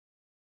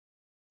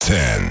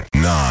10,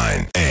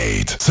 9,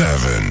 8,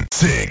 7,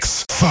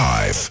 6,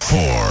 5,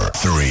 4,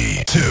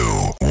 3, 2,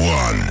 1.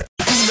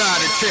 Do not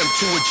attempt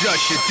to adjust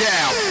your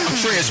dial. I'm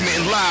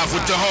transmitting live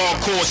with the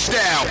hardcore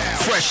style.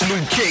 Fresh new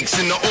kicks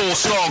in the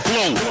all-star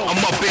glow. I'm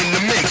up in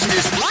the mix,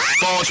 this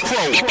Barge Pro.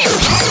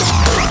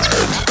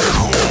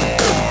 Hardcore,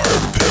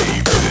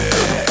 baby.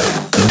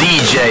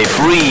 DJ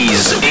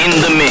Freeze in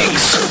the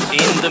mix.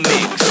 In the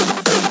mix.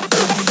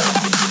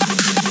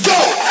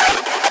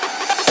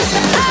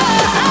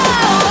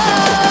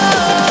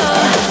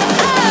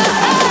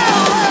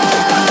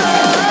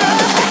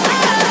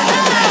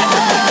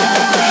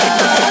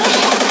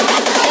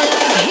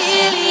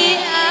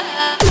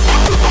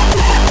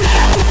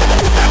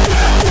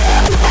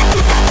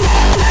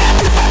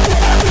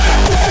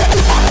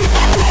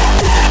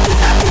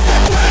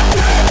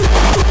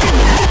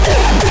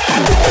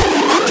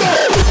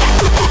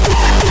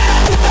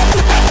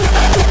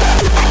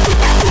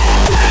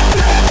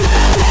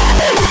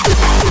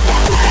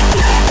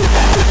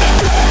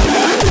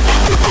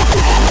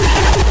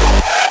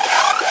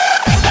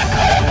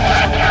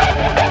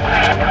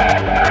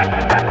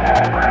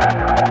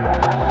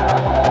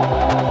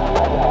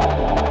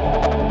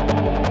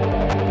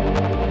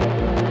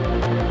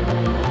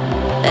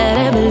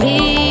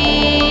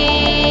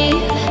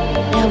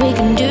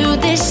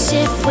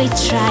 We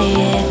try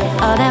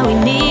it, all that we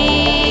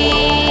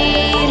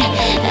need,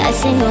 a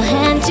single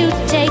hand to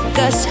take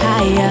us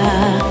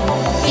higher.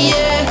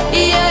 Yeah,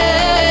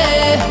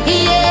 yeah,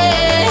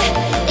 yeah,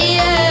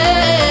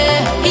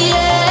 yeah,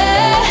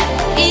 yeah,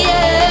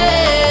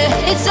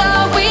 yeah. It's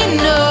all we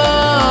know.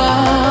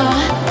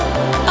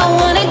 I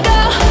wanna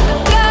go,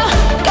 go,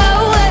 go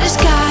where the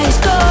sky is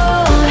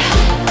gold.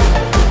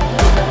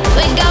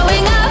 We're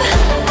going up,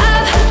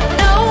 up,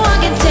 no one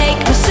can take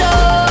my soul.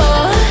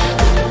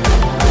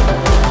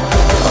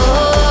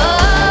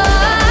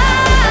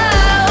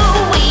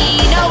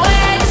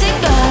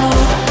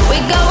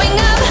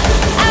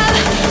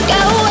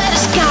 Go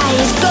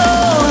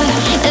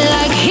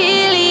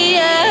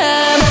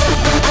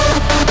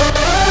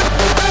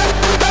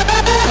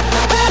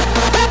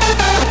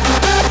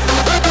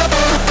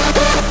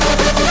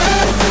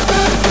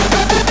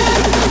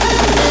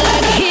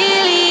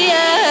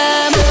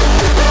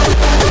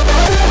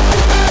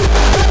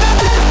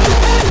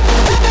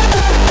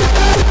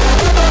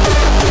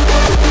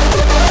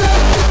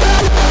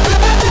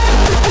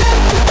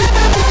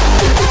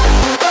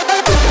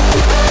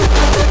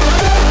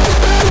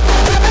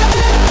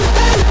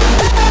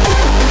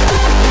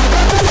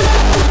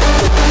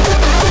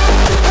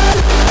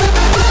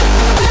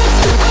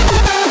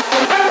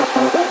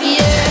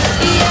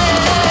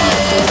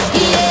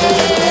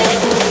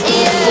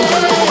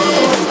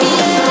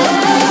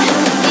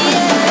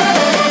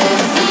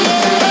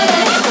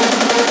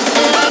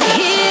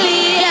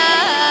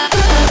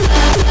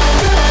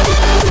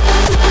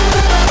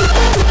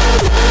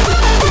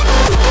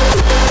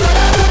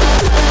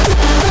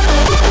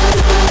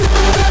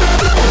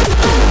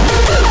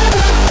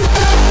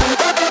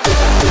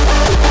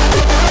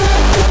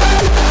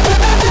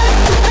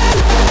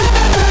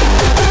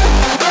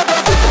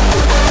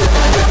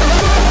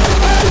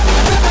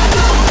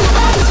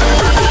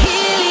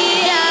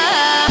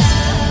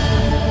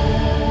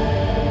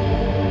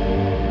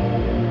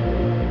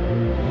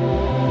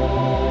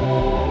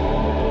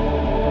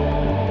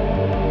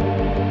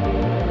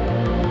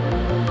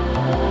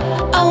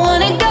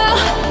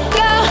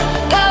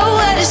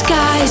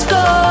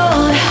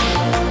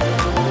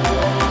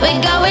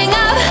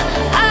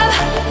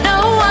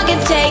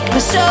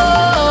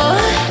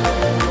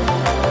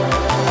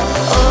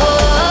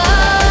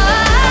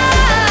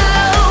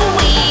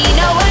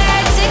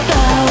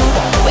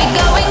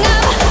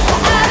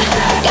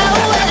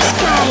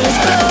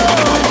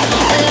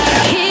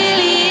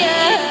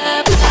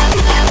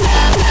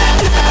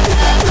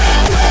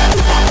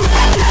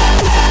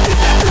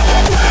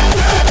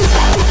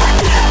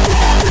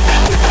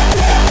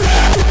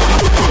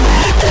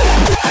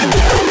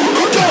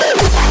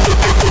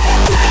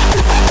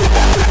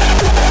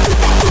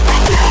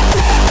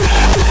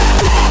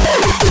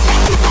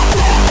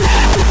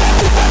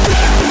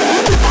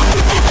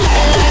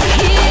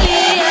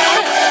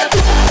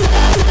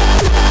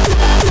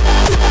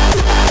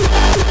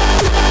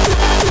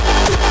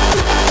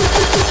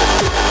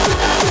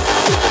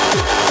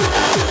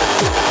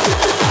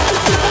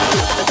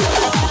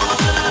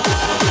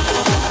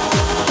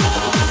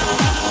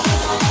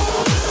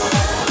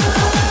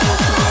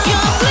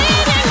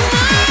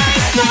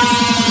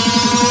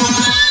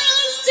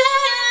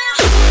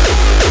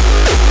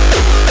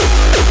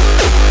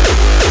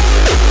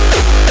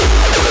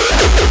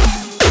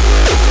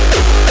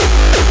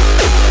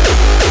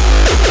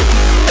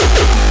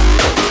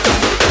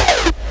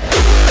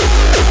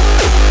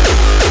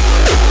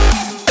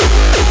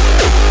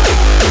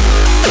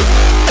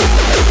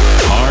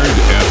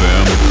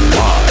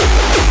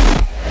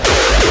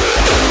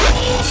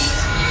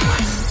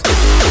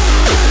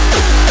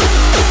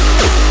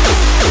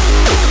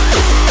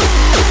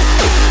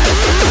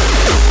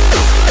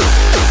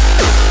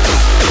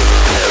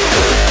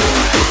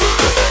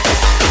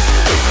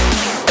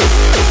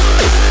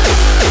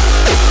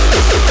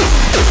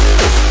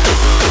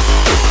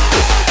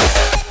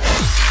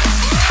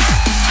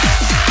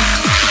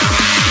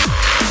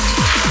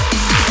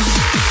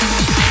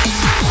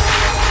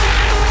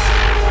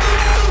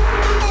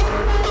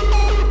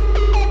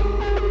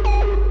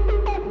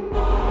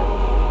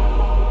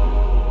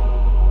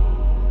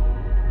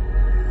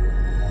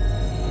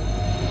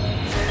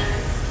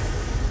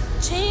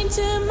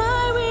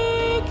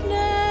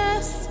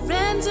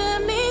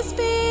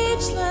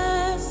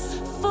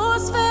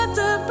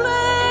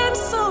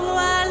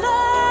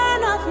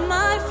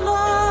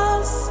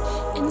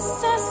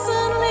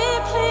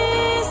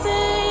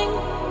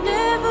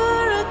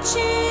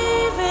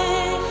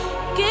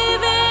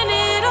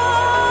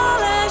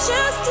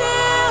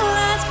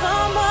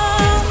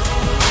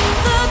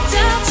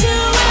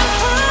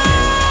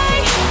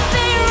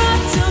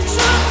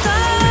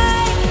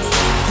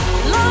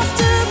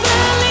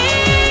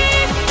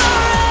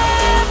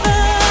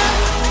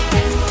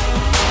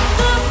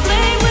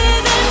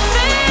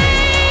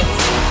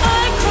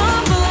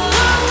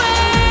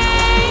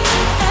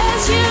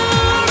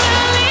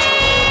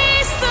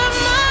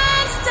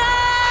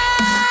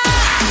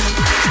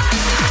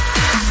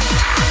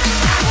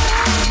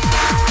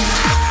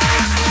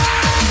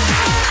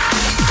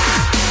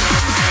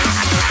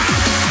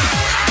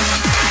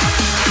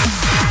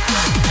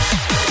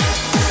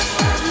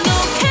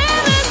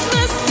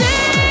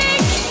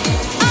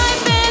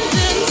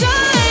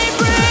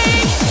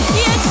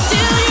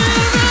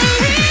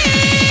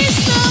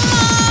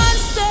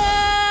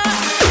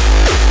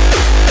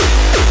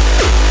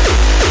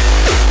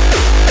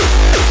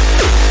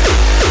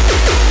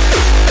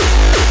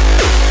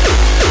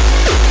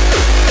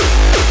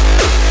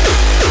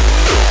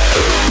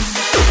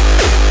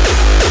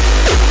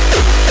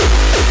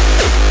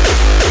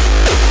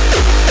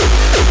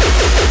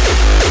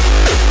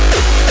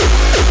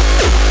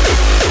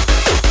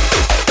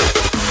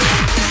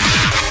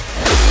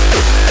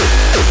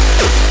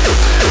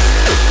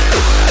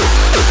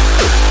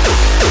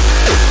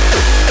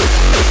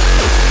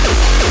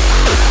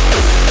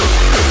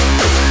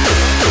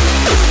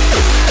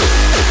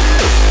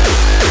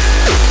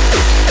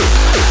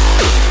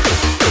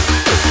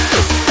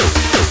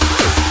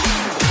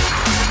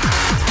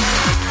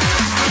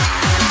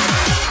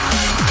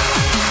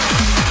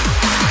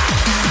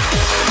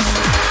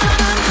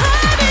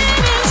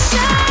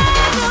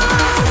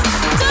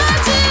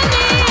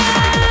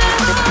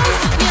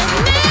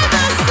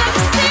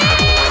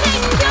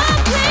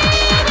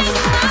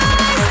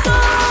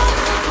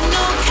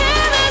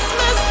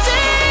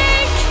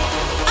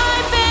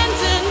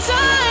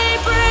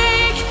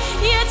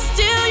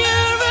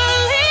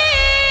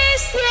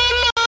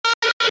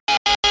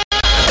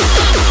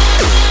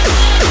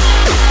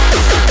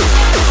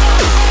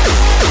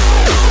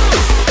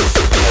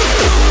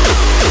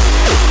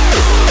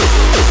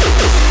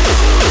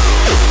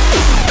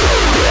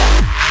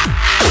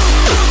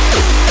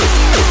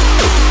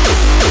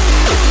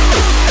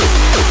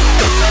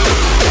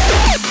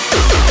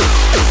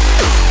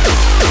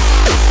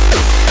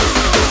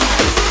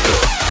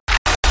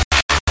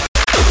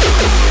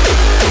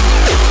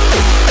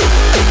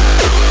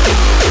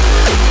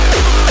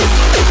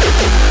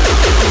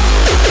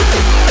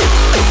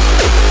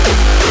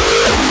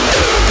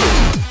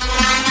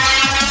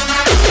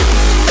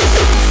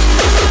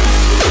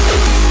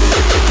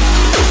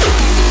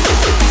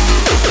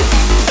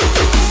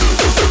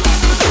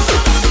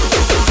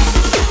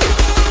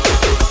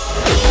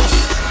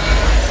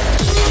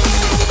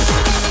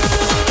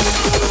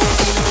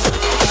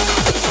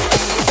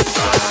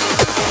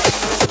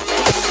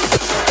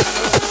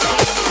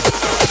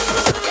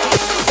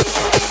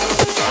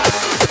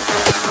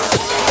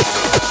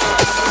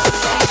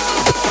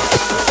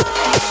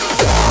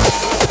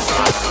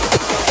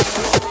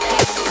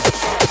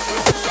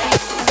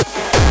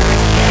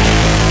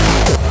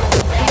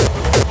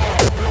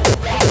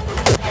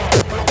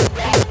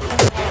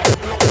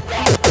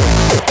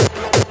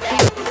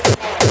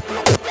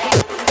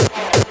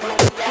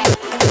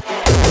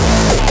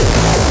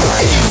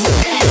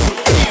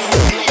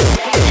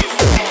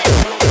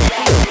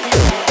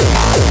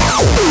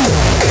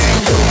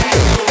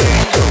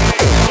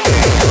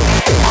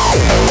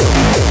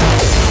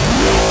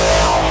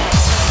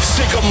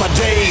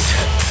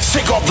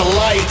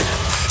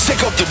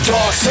Sick of the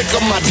dark, sick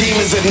of my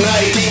demons at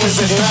night, demons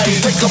at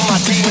night. Sick of my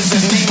demons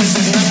and demons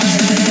at night.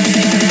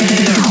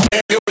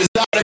 Anger is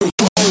out of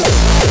control.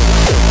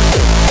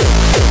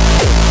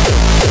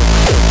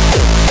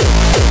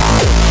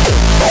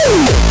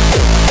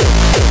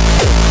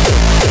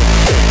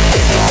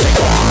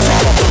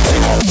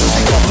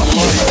 Take off the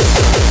light.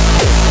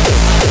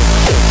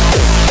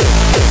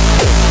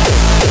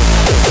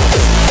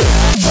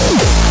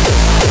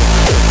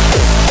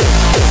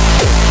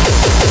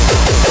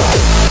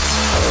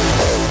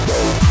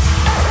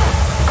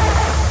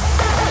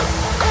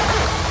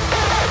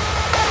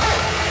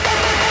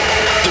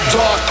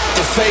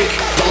 The fake,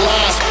 the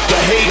lies, the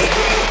hate.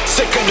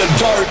 Sick of the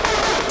dirt,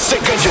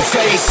 sick of your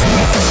face.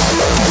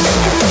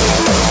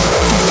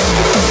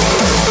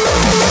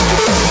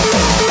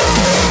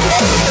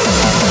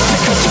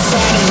 Pick up the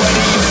sign and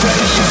ready your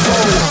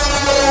foe.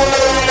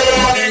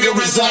 My anger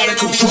is out of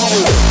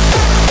control.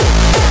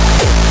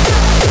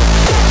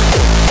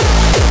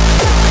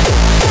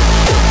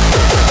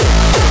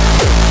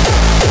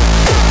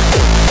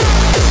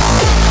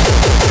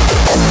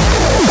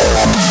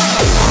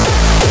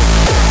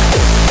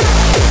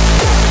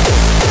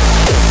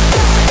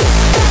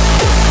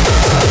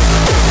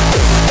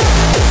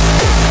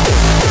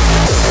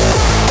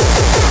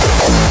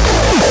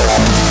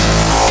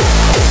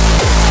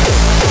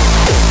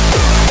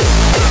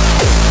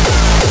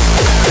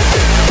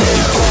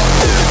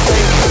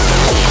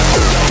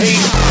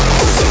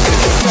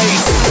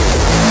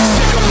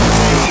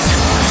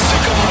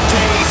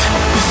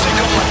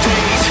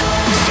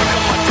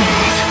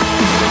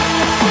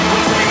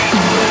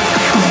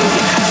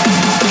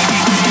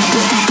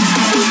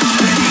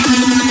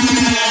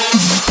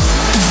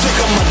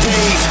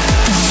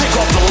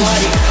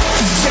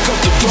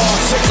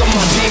 Sick of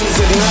my demons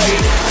at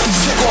night.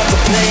 Sick of the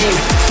pain,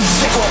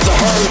 sick of the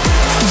hurt.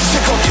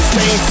 Sick of your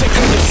stain, sick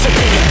of the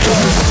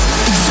dirt.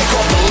 Sick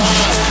of the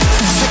lies,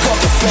 sick of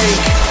the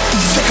fake.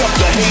 Sick of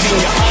the hate in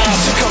your eyes,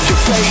 sick of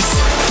your face.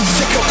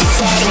 Sick of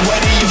deciding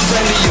whether you're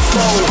friend or your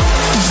foe.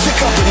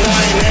 Sick of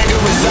denying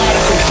anger is out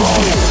of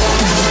control.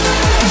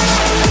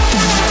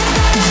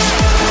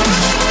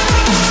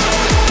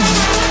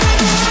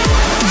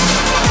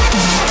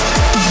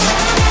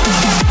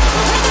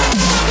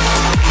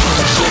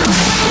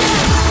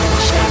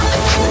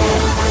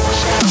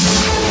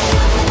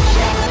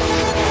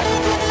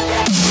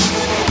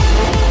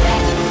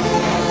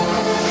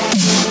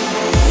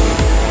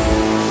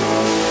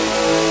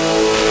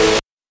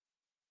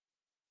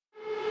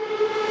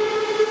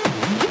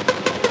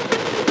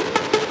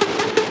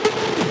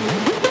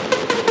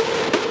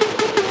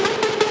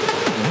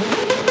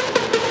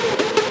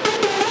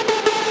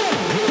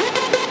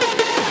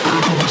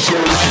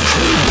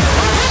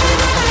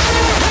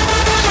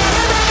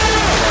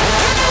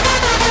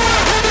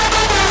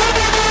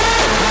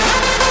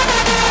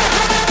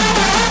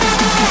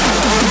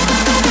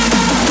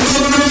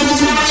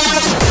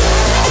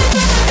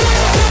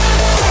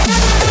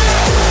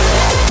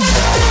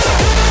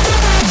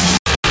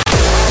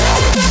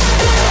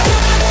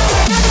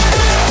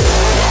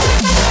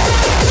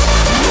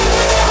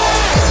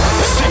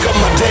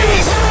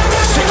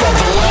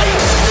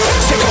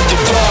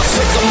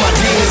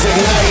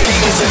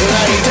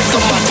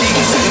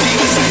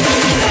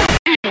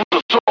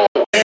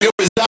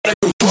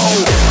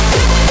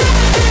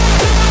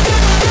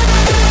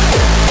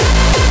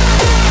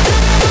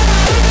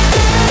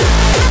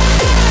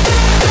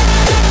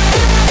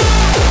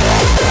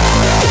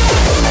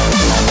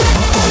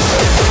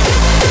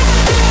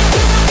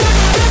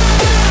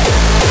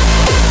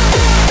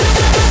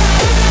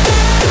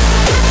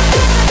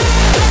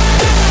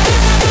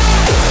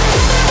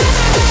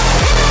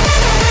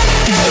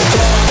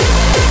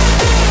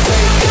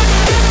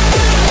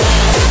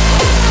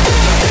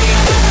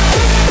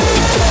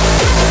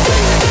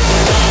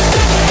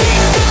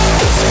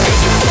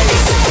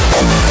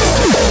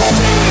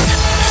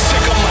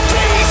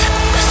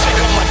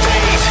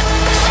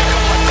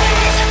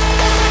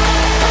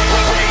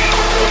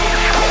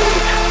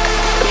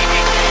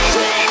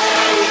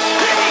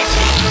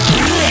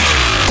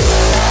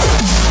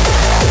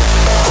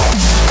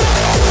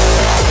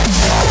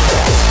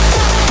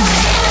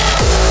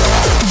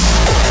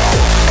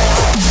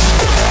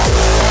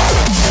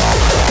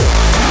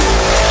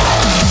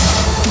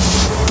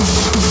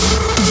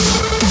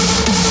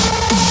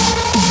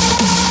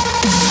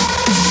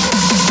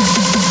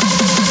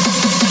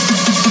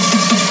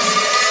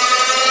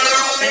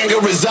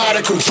 Is out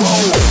of control.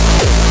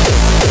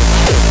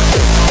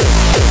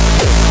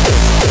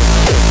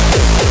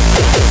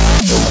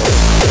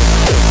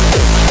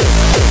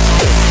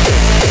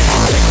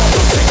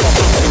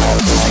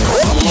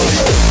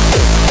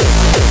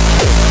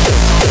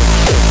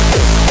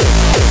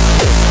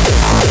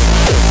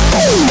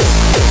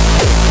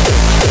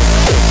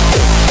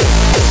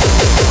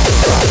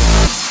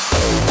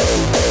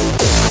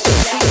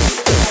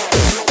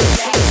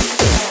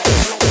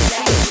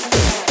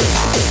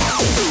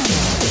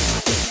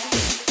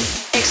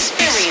 Experience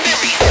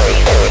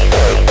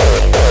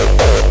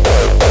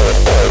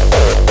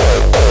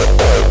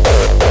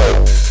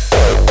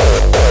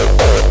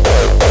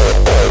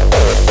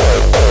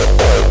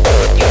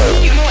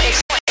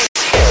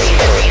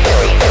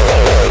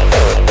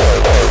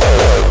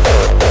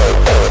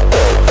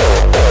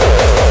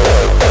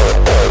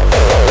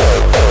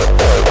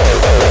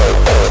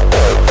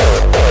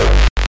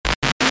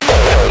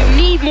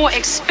more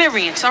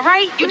experience, all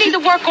right? You need to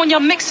work on your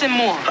mixing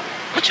more.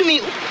 What you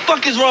mean? What the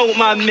fuck is wrong with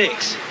my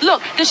mix?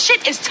 Look, the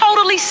shit is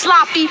totally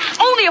sloppy.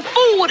 Only a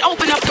fool would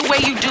open up the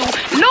way you do.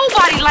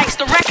 Nobody likes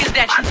the records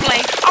that you play,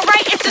 all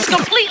right? It's just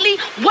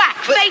completely whack.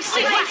 Face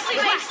it.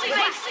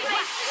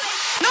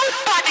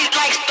 Nobody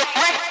likes the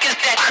records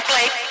that you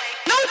play.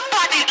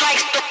 Nobody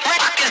likes the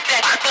records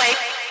that you play.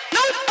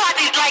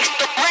 Nobody likes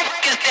the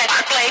records that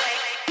you play.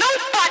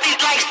 Nobody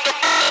likes the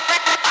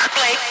records that you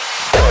play.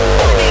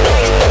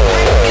 Nobody likes the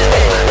records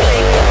that you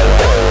play.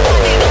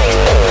 Nobody likes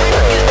the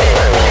records that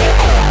you play.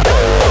 Nobody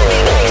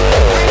likes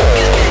the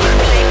records that you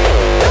play.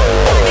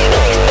 Nobody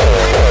likes the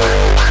records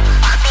that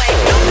you play.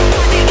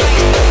 Nobody likes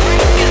the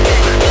records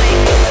that you play.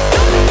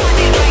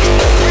 Nobody likes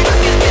the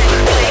records that you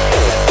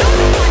play.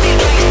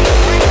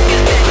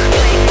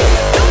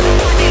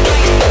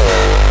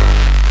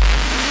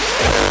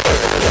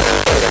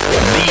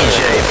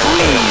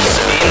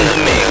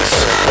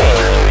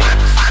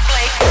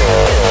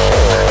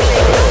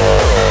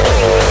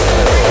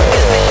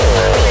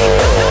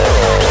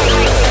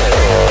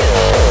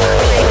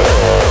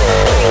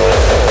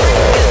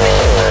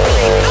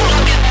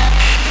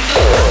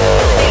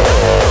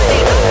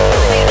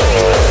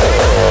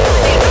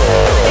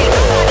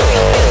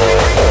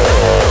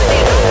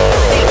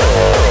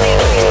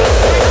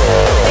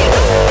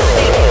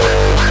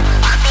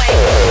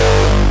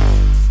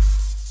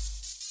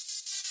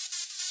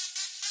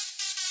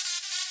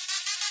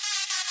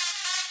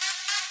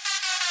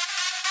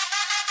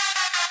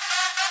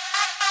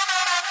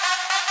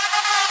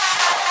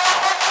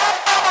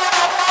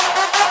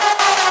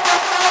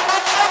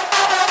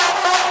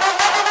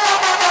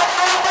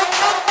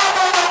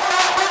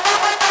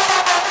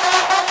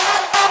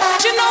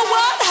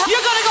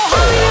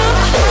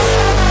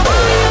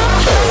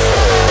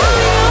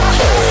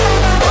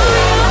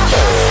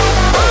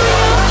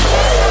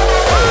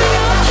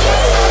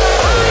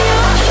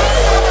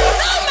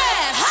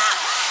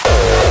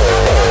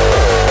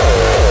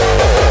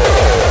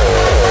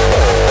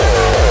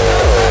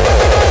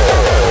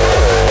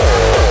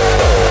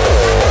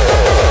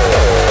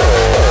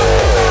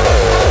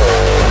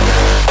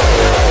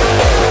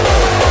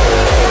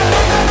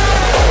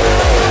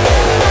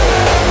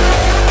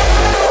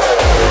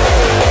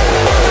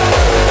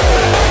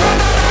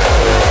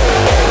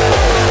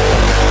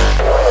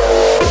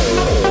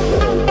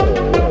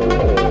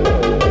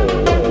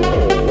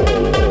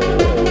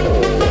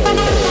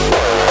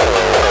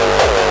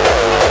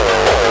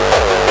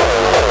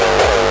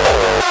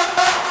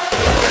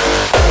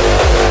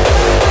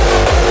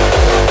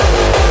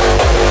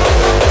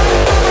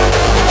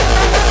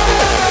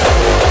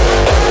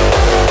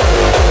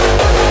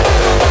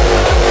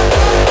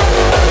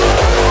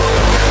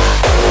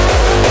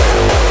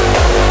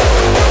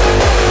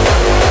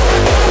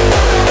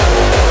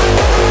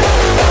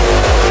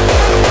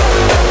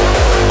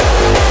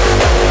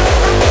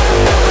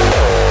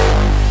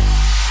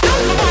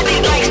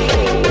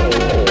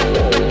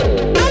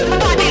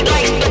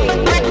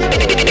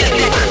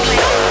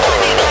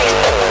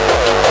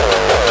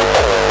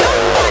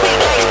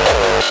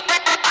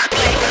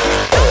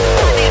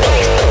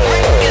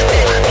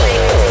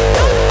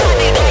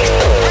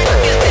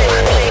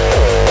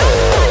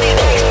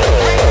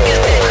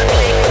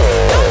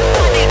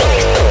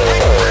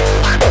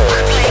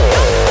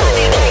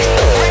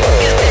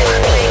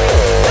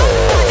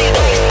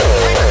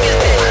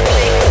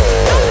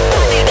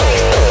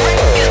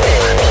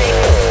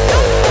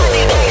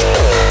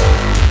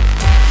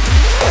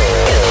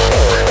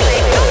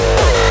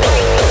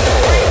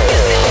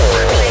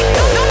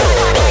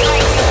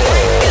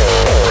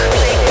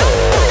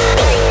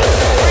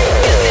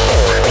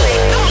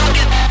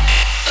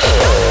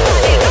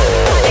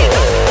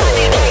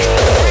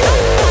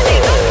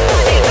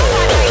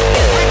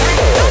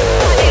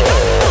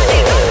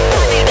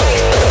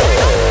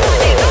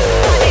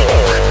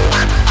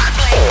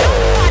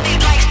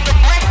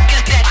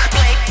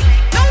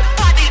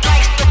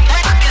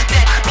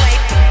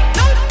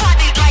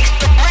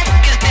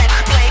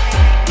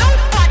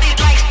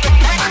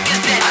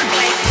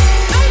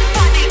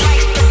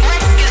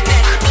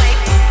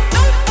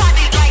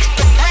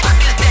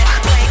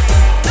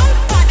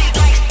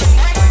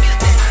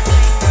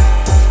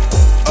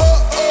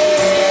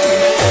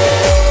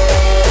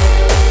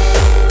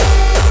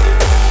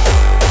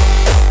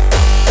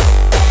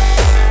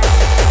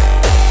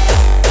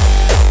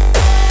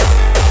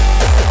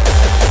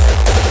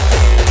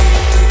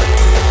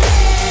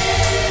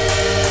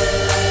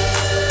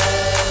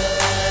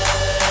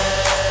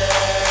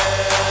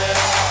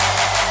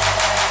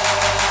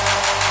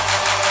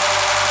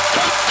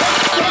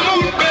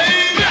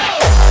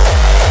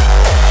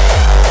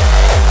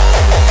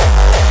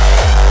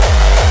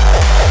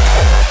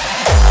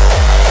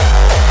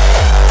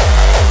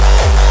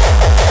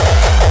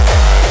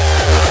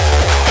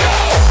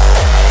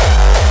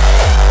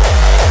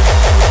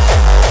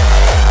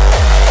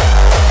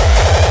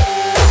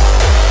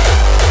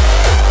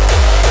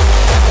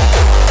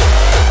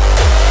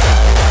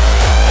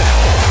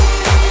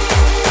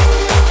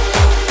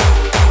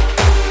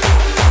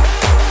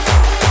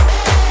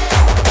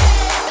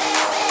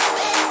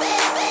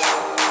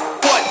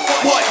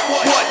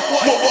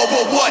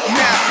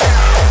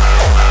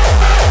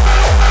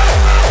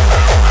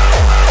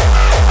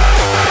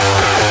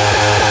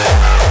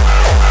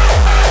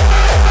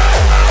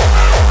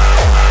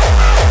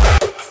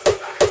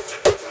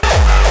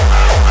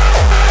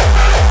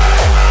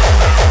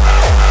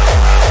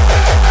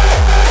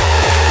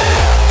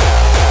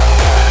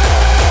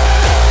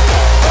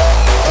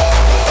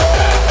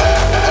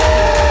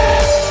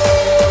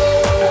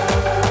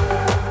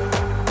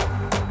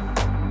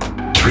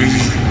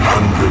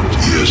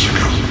 years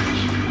ago.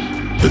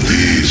 With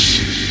these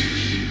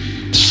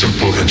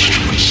simple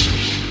instruments,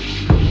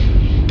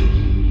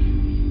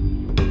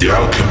 the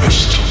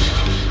alchemist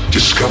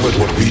discovered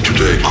what we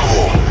today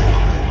call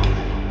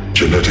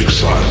genetic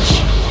science.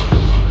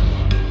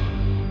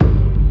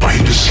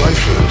 He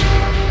deciphered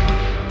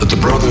that the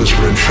brothers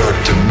were in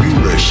fact a new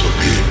race of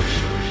being,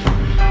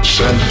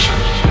 sent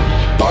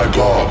by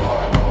God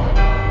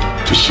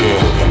to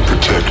serve and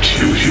protect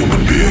you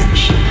human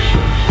beings.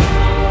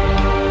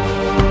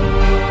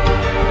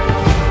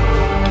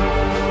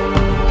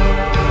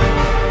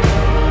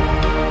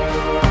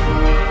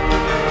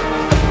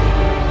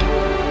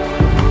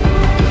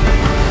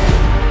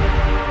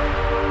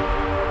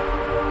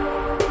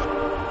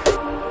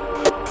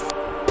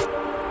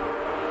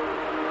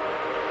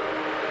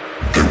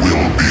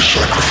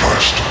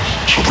 Sacrificed,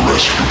 so the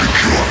rest will be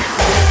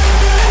pure.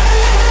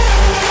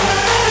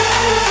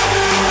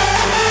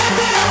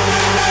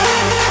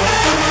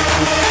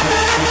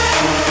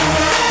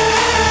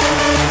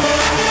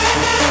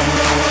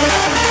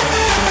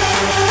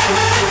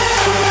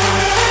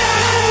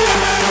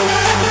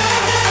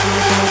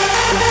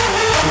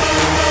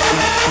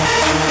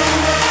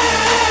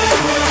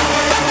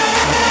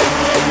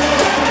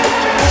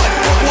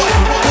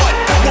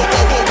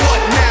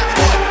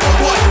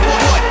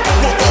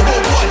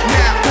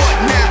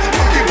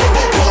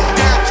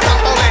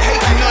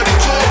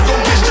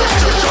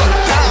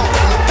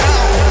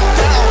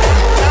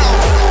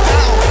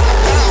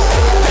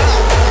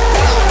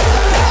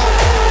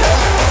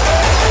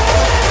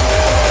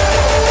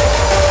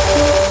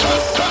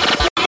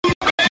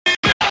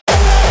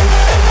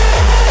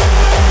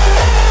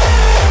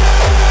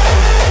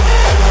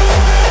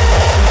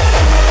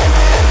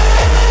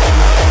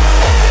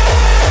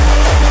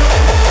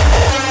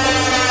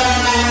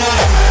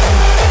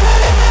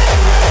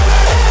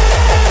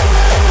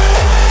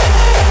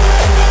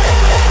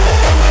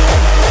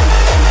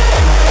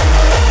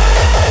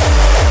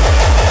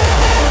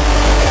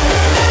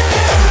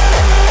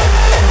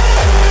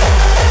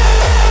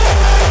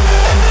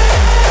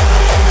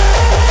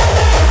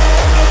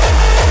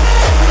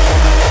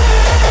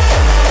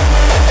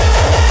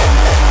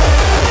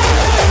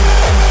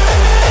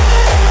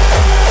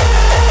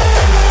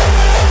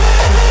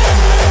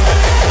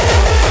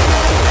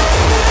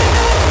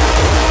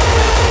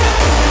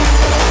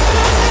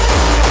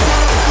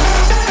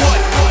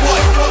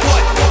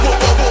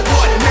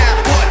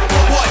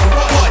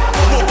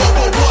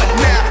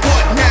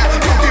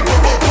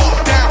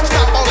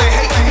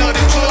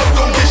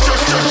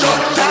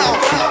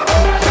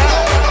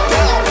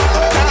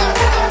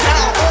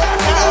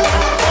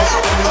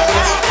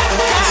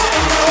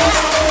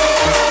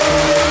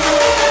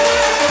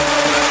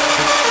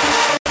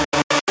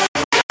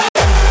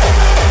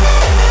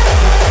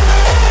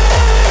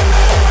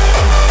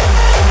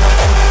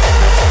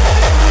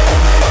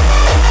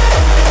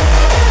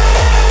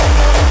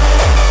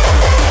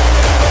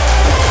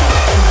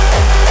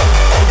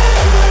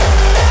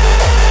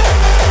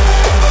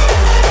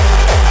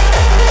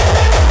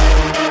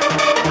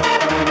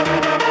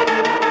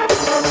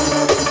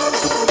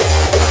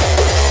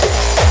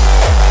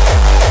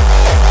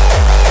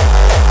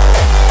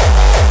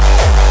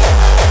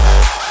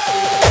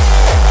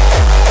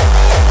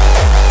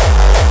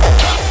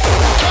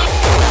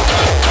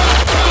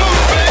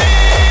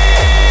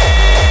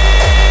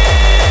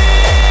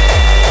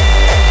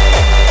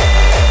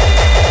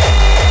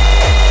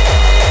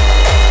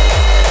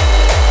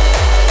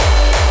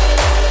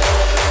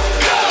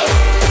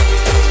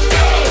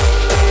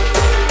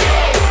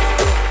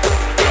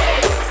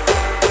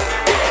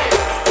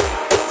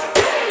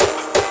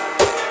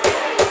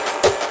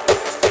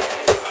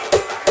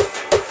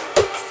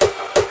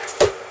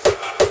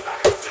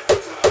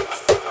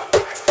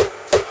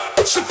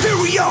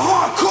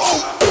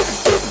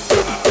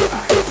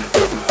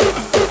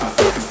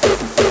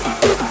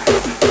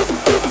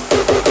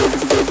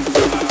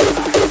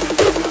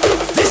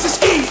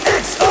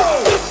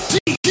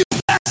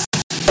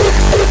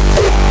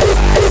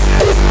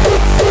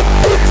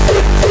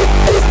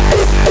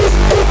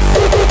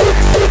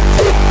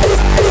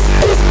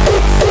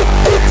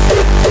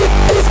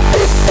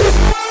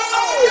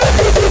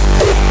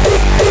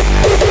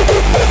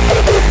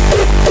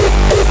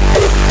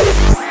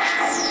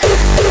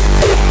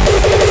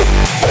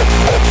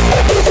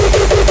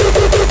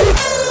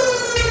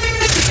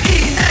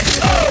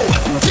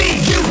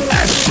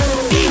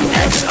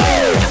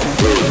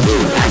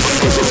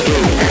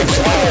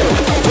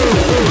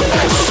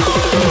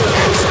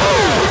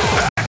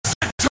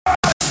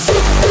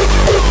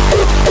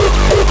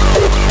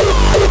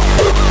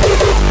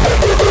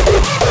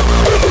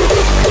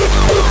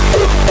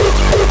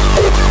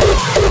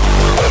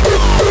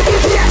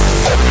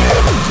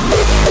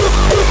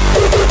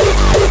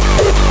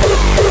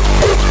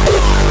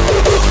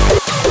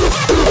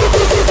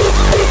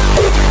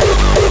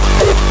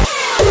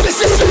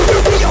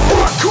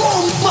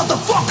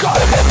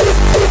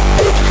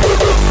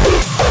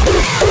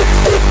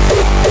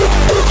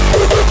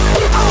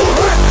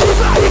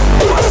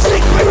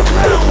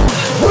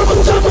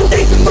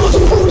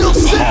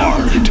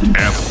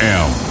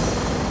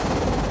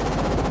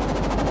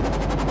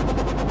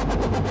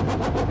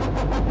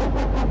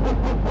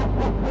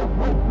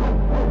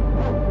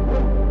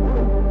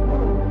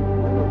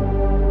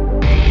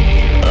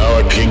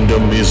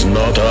 is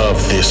not of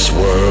this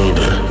world.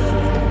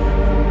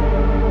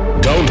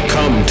 Don't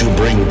come to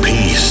bring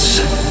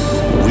peace.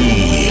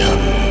 We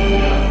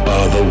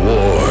are the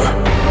war.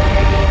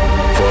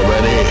 For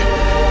many,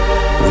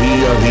 we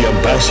are the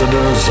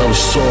ambassadors of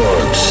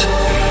swords.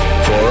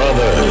 For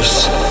others,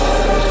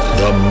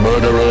 the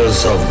murderers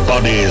of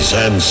bodies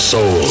and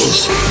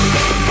souls.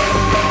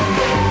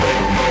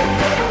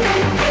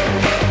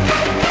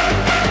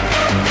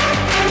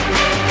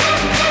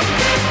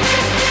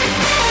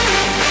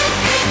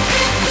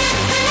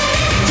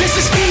 This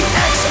is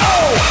EXO-DUS.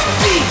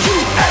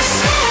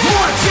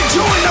 Want to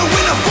join a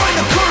winner, find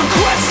a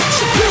conquest.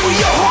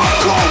 Superior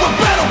hardcore with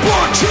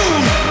battle-born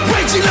tune.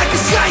 Raging like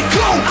a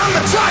cyclone, I'm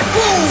a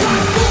typhoon.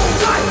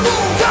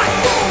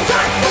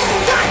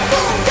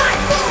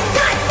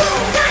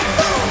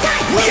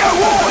 We are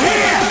all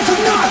here to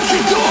knock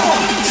your door.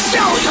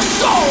 Sell your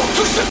soul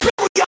to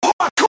superior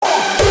hardcore.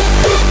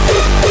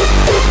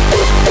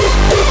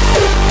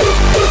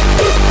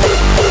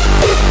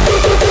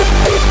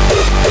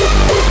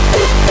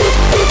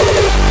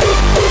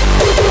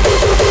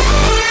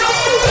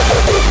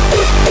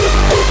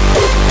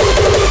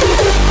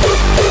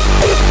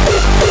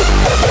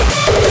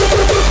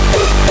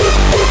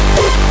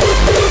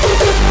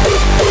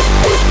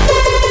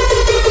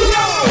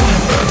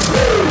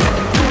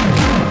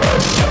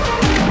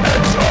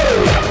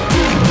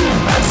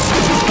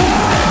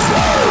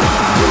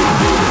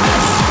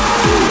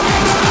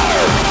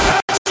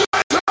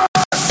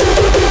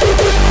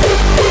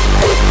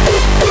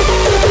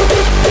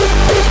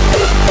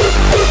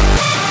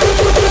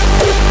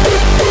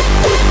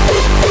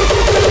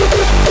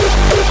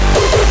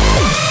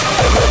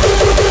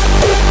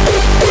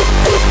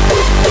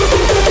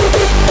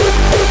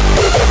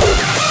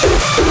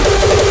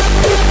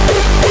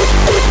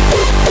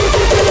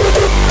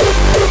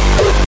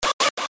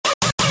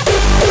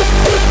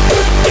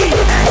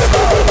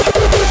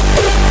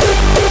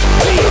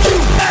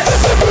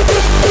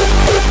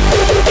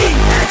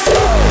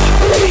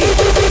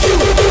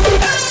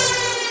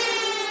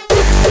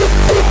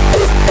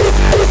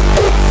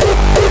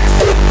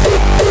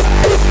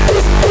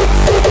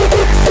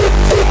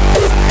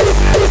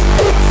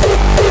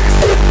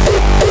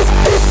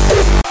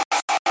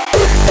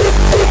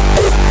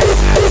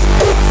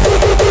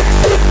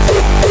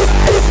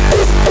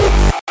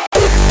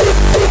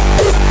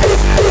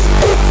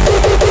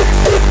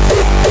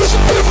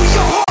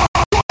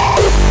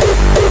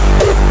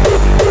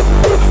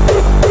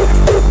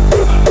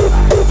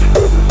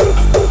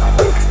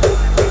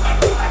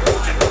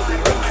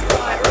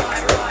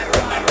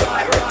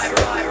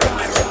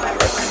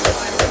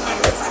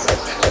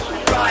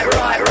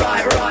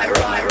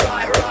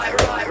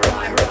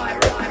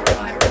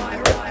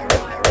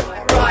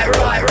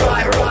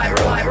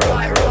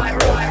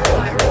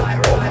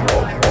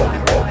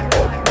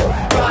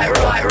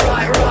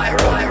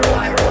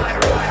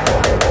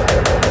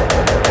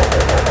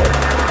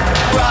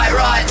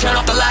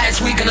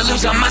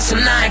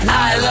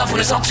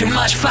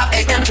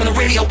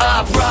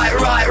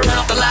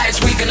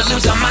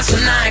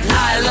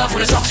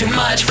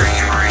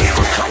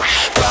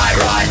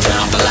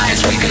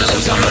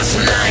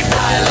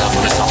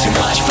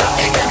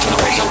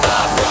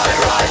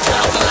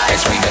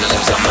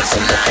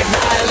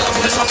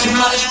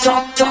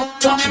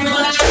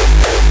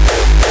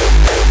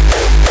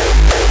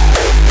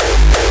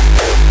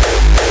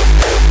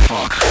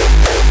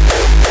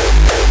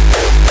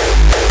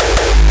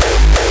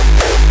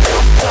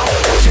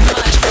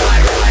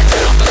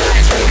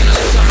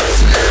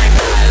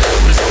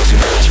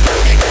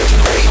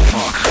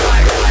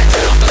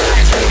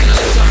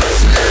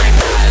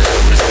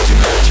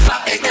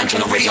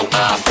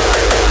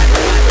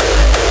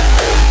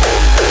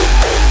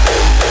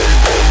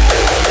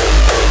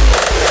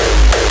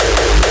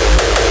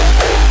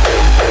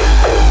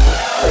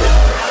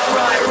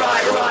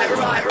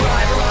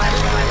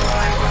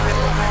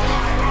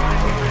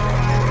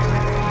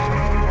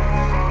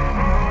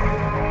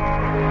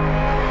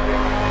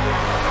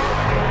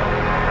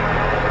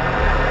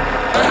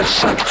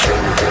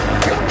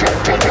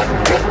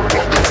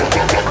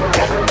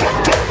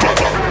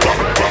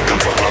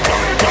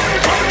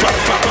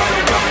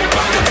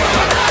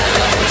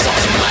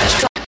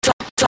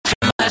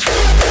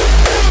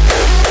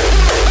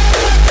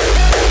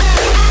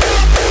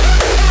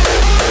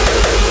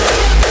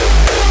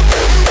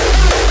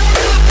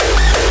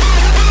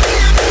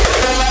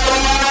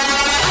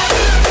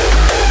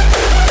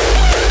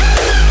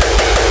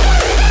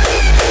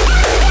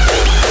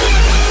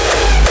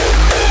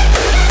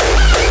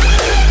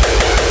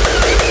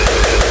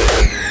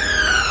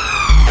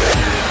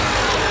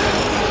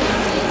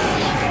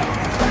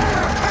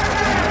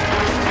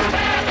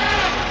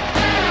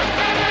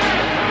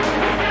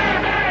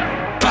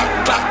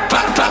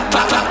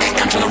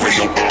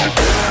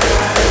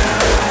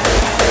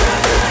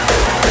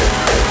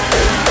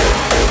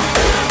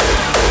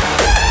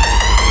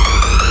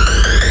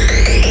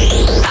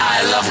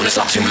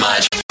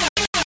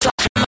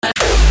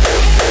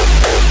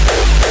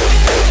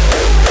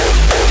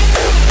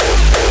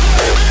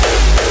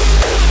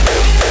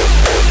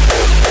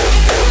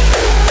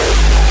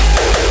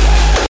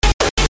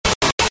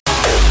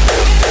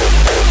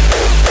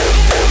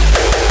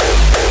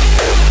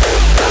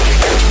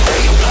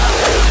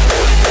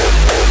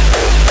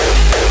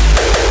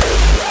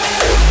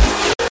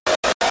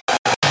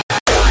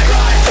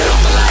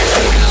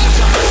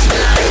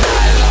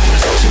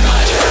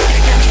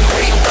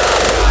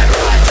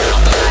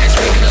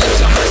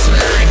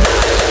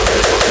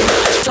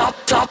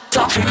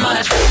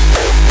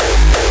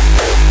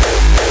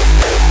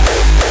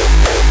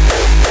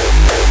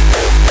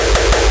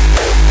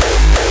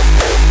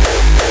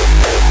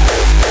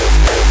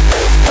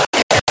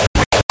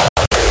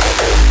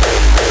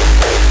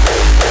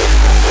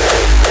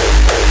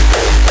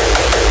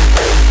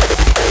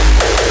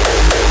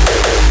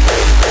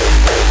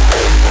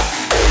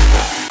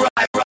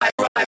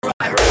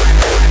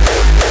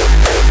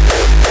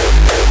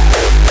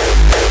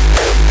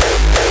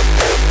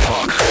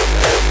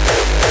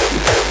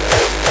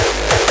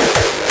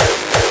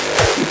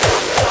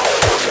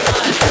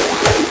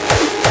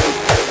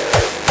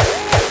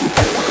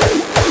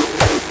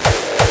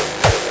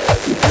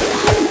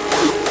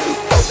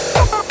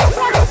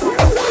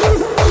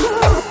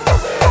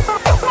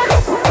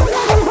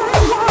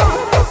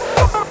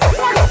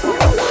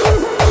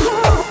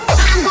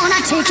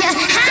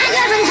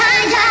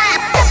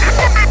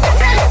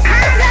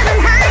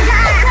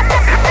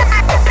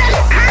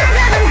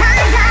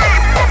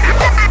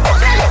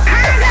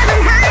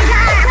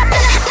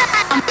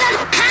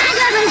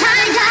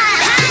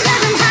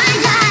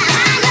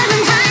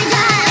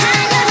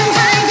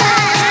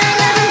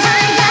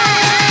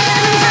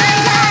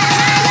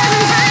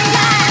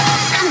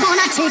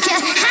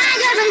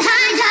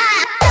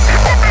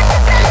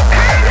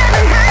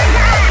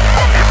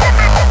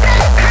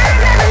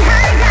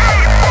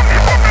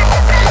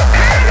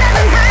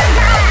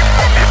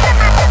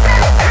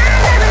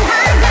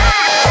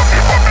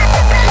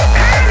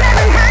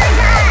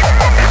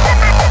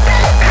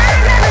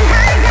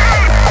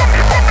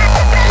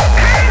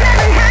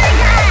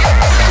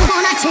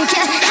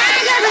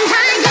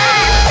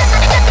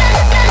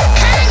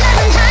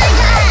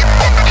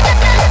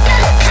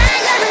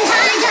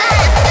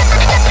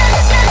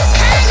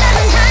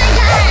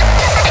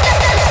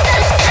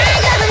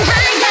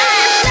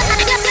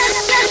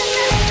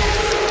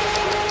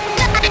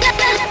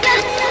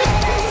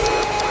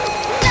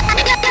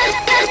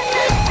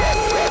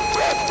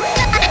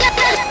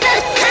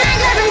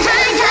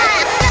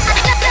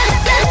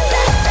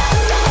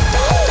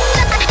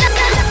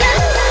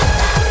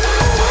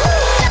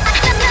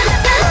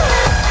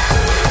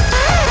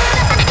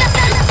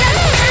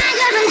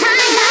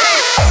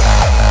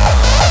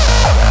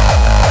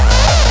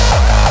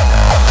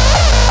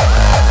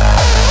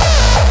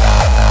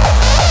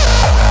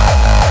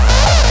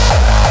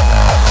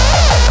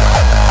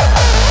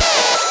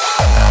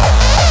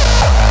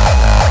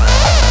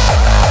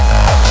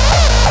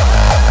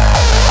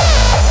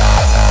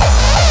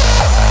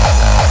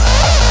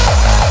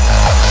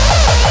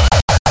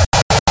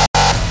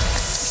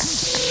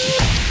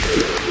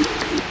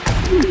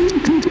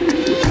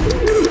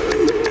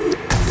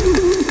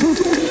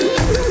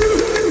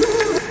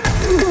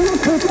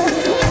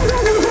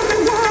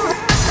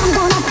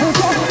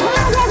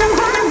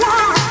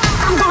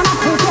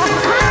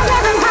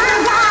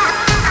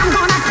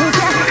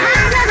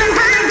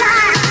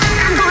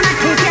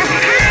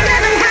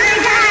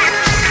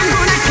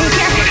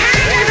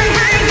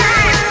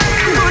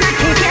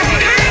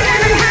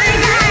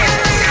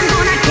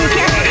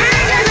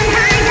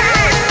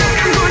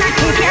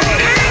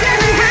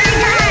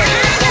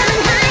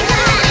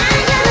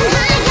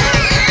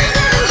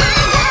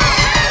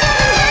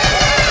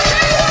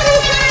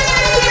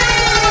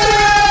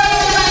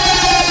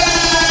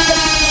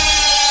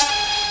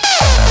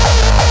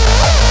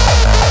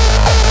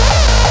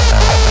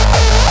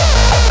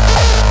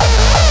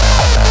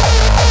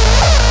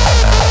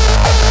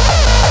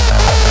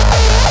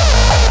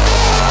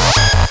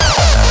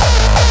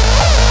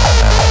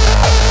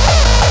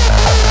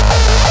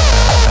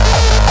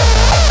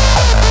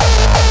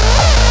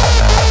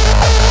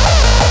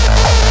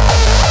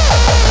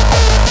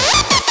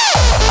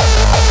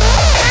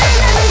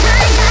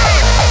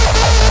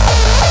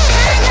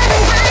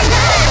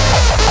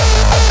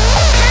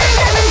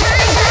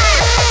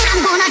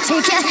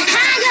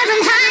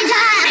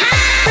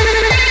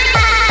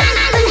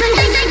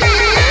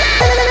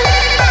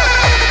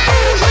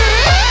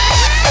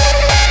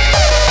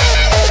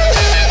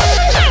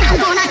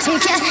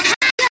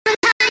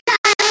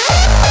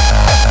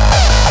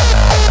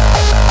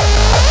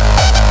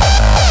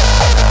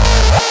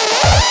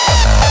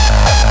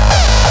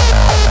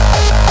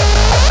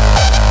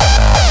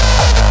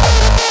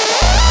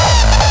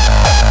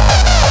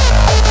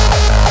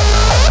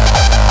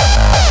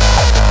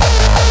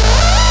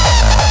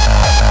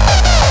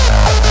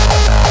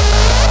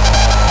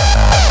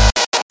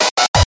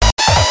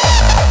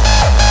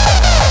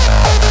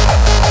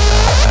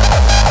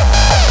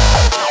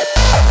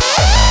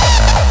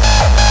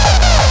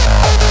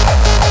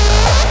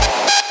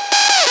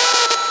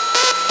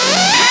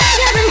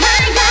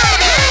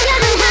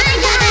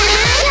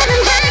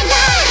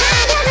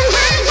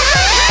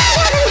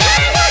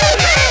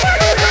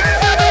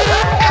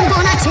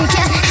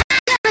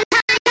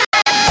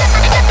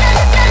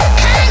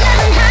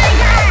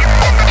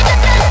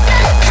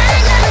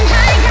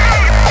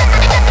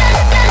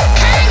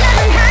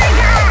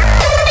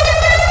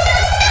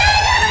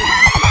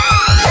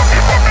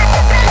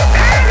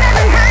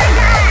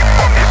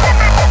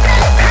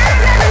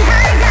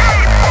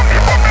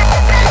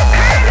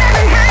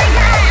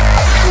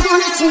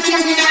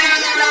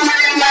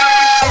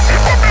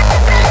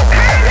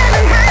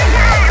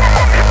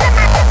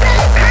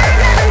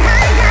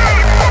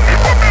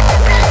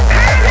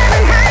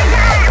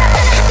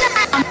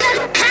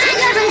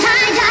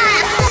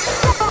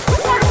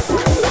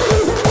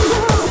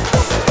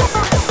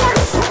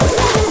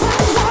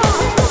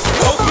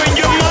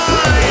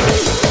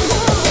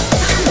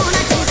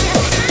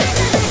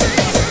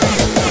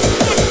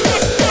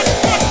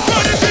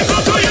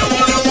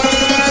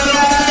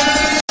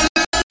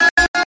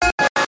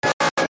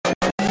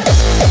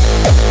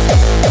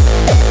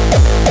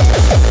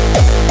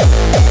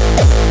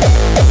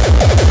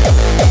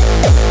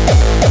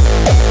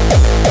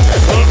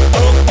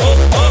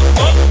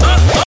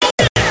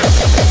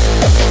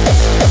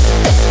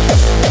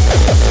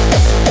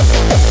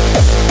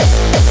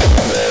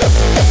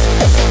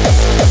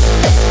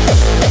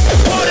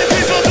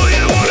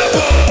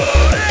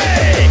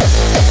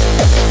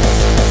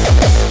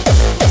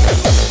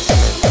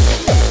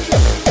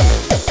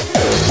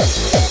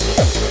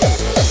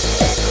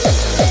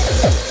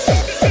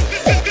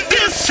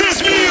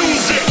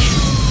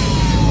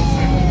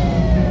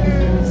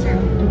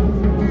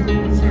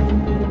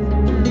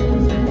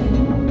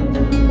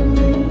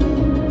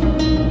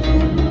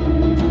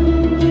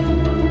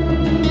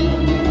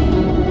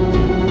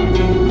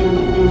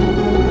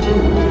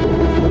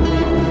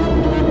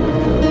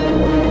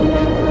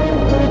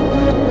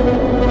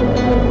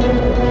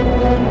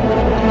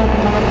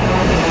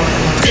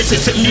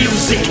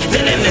 music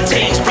that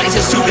entertains,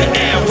 places to the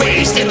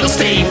airways, and they'll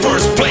stay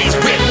first place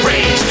with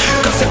rage.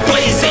 Cause it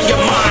plays in your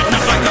mind,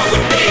 not like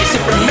nowadays,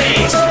 it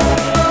remains.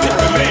 It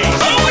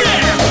remains. Oh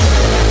yeah!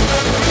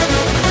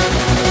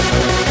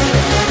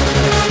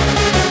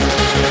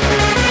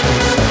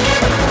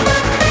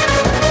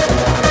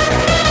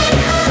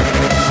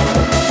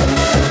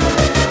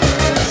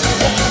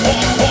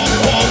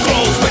 All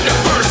close with the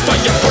first on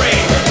your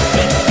brain.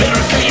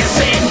 Lyrically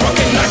insane,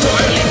 rocking night to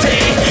early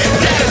day.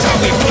 That is how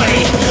we play.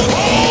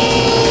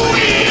 Oh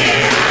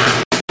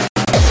yeah!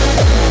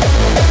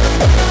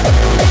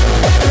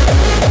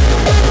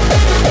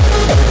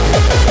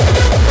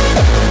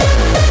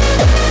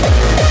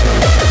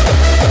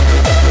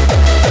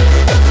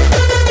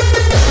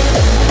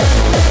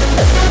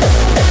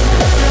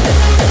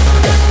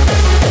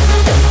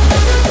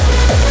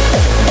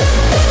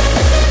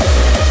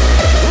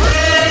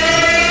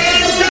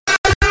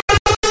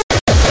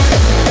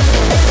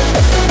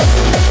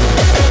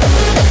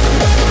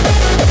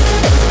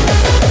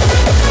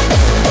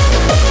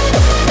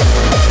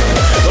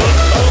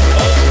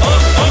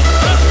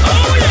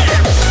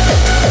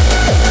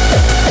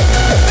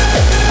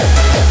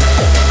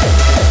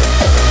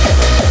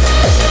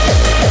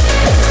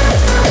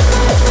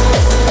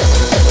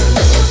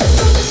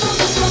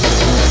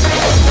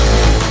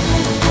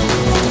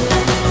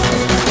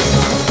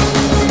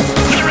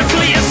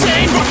 Lyrically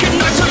insane, rocking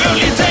night to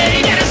early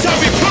day. That is how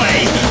we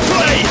play,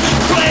 play,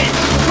 play,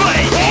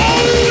 play.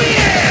 Oh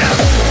yeah!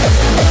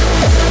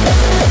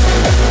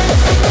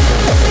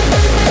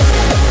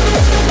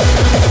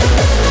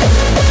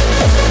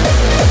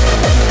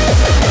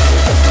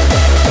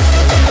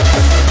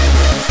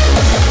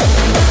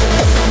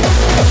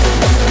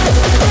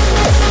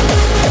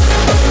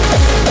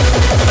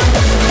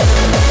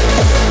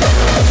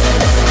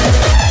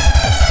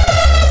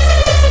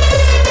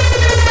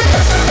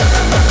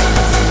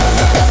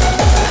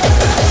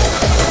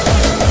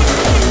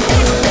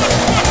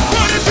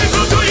 Party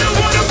people, do you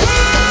wanna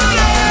party?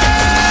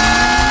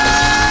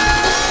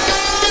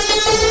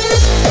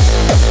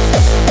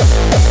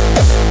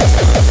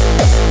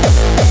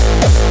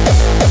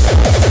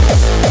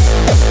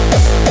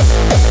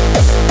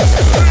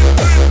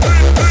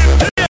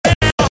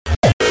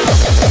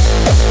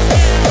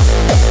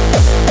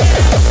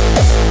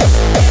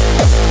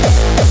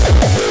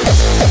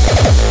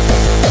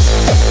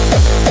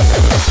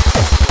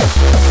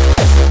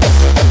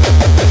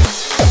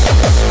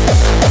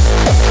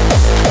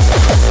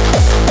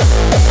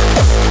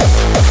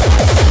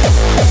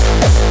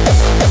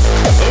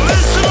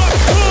 Listen up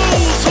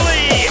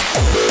closely.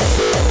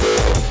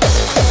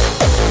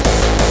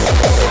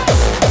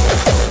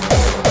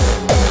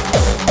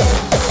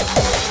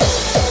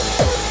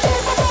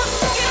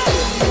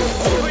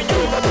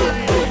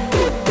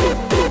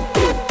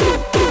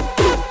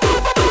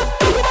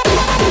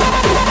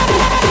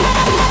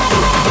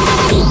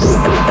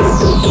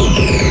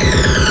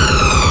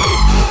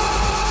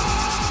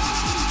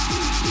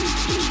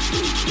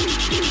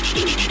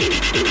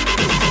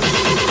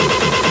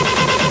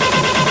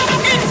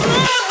 It's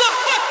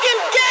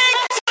motherfucking game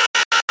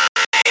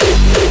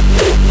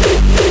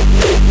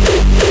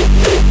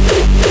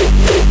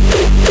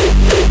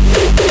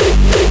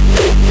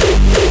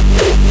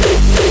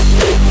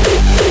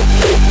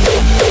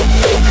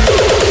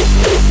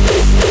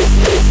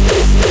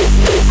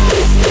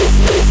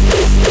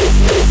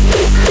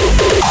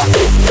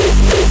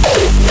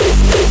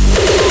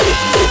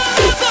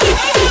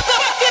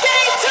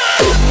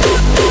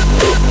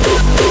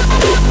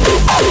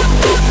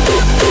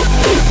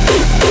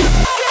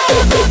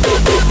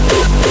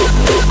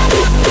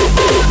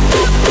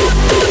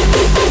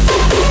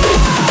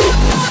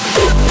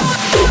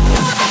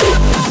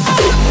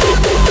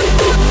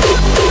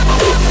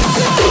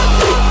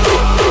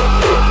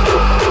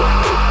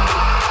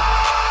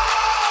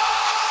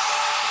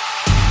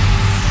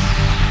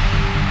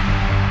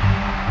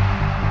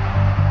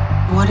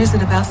What is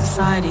it about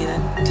society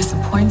that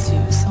disappoints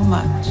you so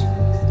much?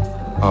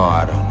 Oh,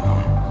 I don't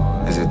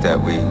know. Is it that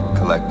we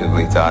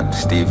collectively thought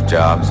Steve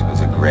Jobs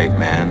was a great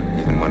man,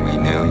 even when we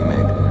knew he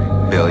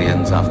made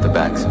billions off the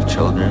backs of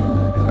children?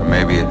 Or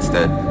maybe it's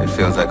that it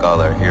feels like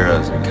all our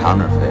heroes are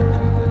counterfeit.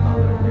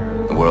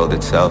 The world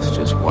itself's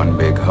just one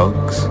big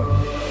hoax.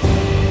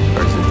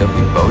 Or is it that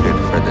we voted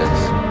for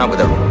this? Not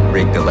with our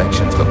rigged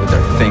elections, but with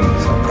our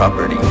things, our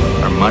property,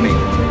 our money.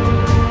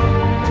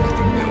 I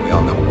think we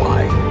all know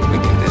why we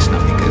do this,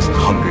 not because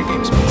Hunger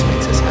Games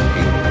makes us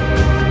happy,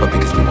 but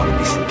because we want to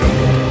be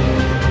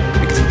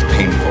sedated. Because it's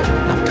painful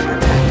not to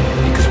pretend.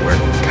 Because we're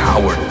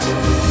cowards.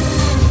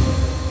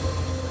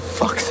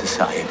 Fuck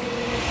society.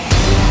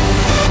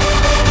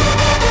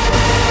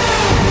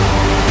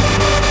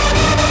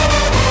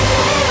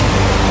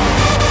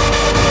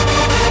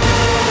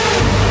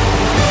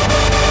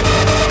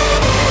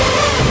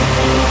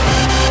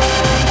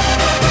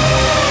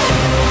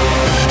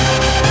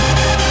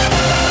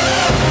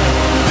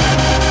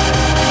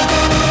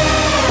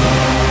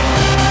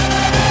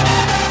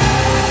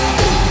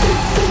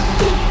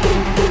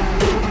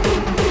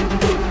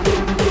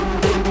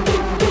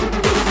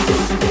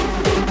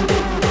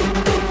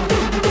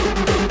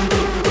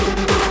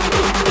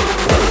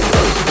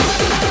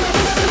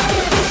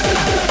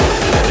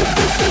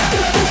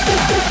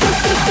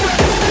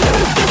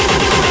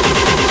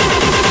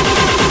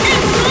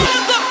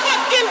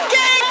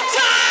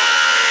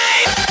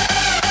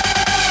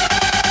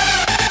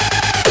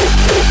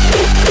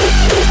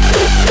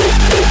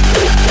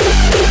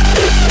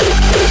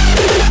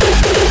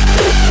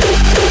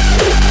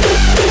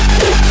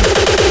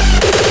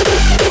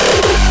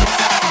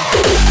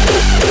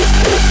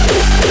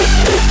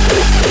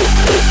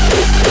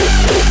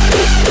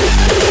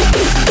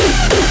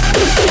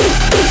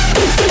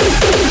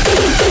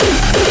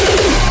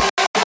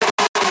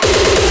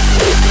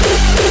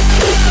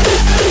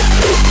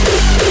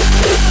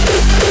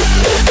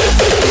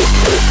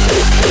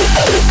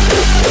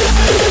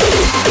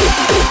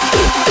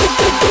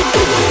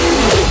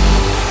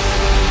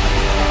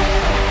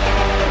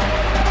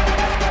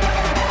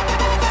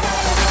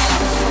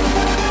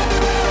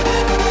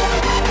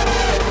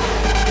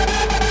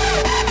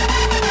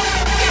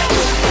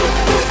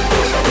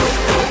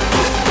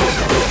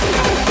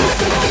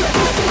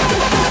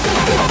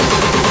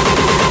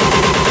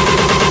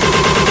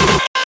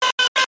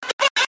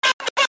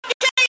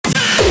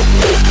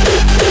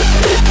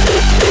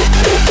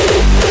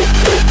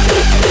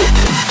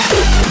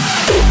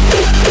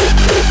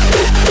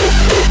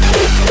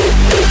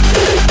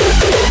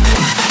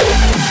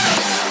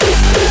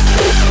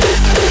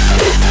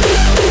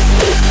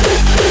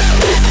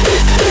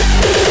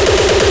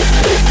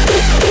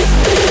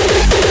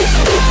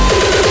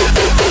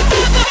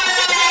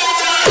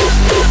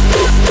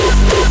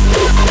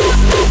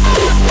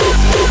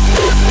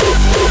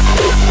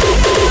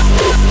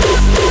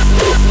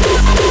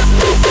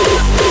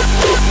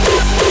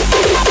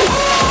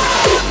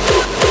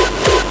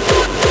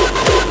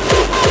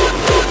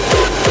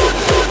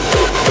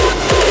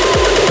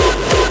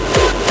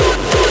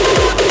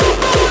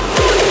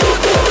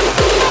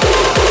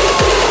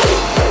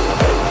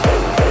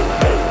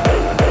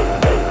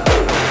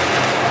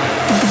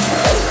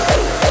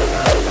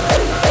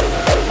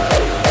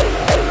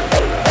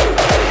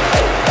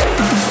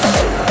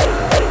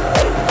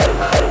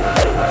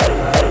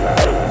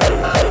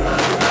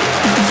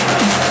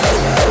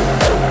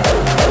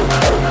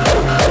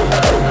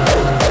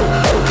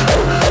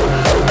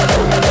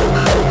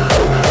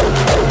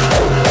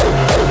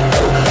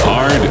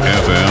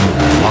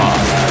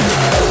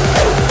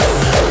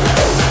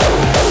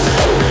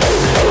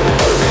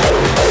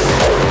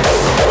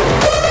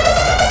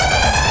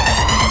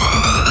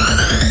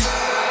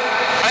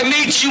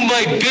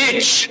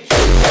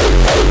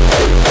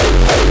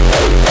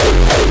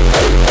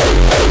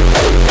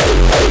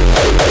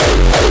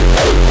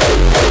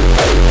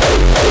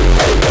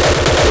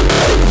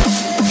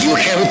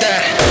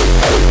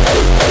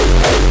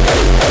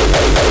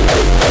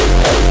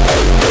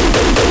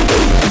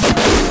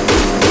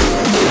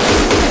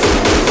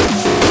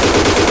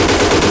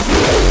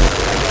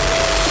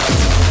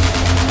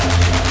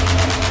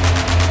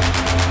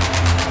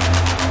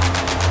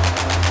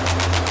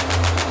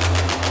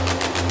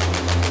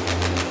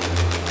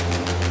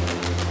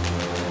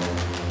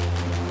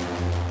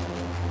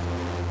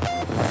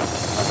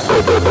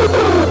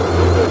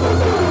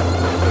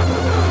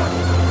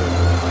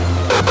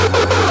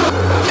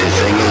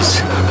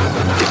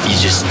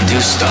 do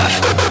stuff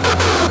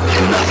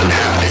and nothing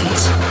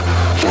happens,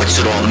 what's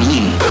it all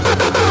mean?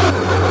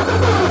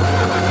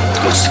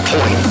 What's the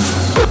point?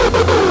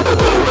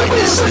 Alright,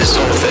 this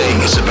whole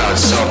thing is about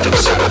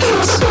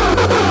self-acceptance.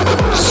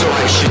 So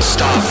I should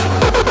stop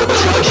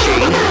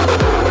judging.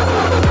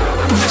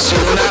 So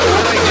no matter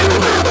what I do,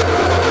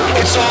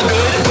 it's all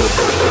good.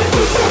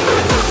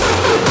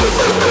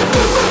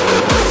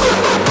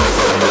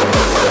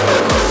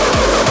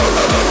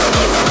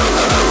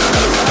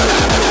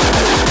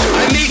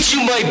 I made you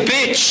my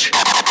bitch.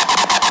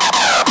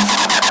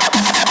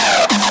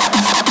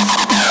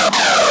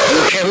 You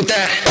okay with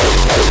that?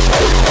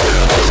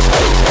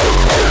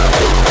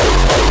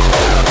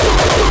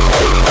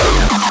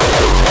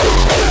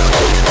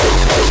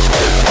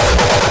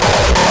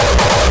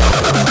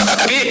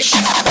 Bitch.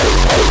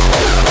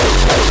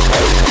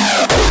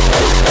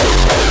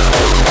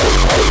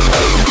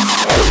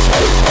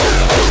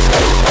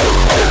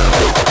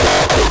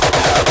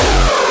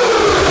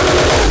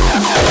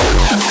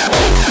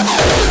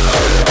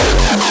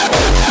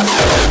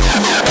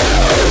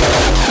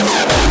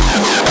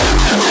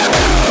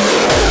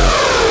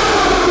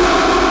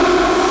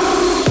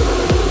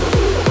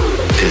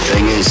 The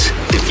thing is,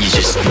 if you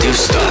just do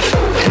stuff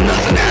and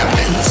nothing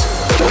happens,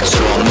 what's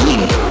it all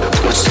mean?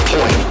 What's the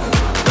point?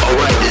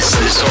 Alright, this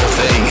whole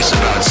thing is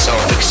about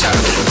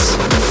self-acceptance.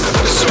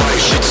 So I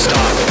should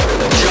stop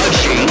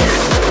judging.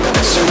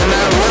 So no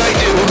matter what I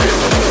do,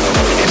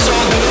 it's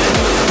all good.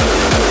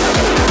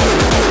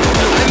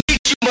 I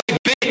made you my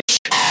bitch.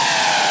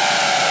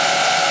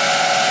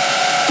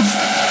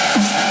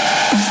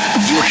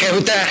 You okay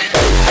with that?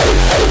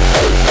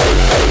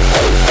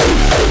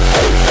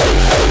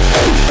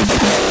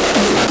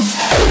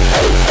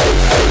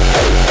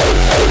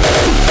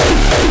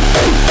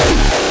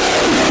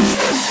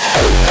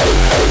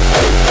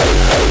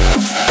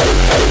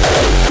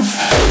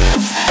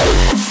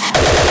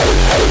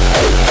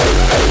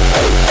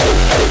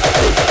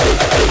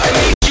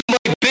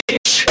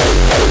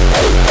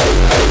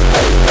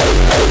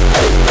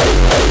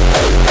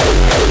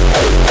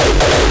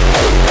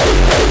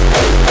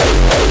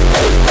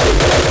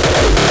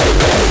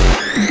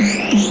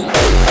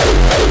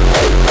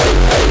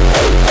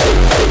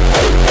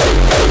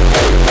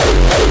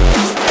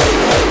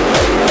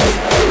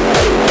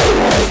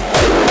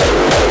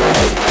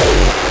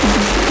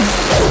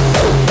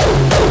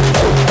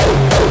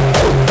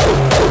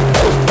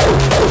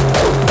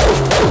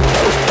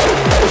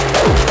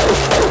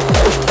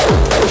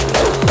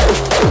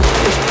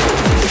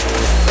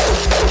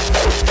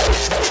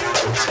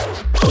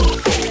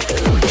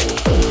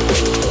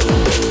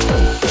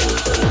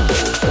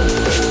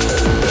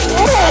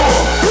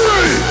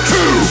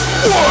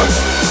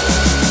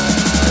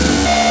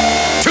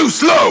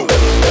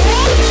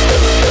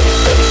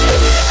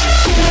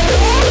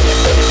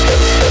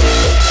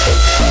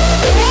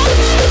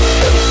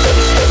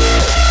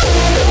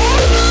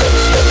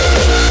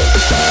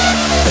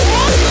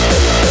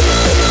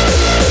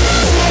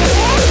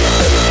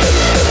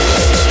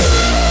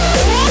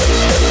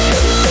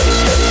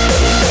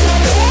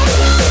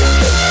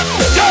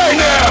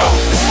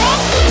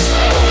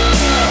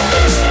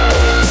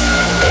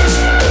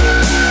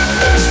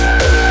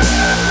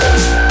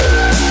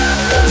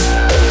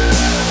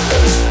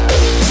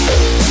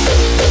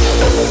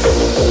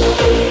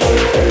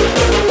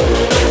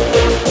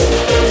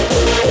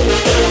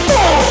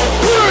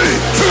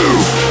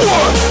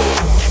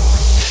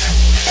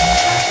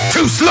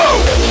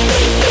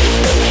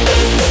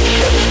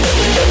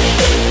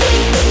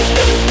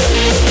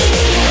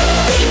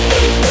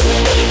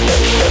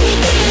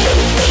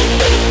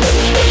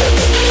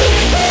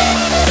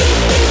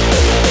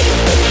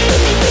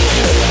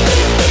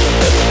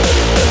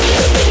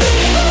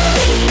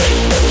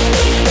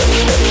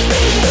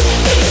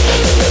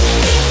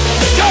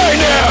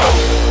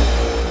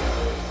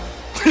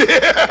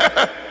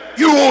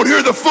 You won't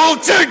hear the full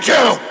 10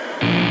 count!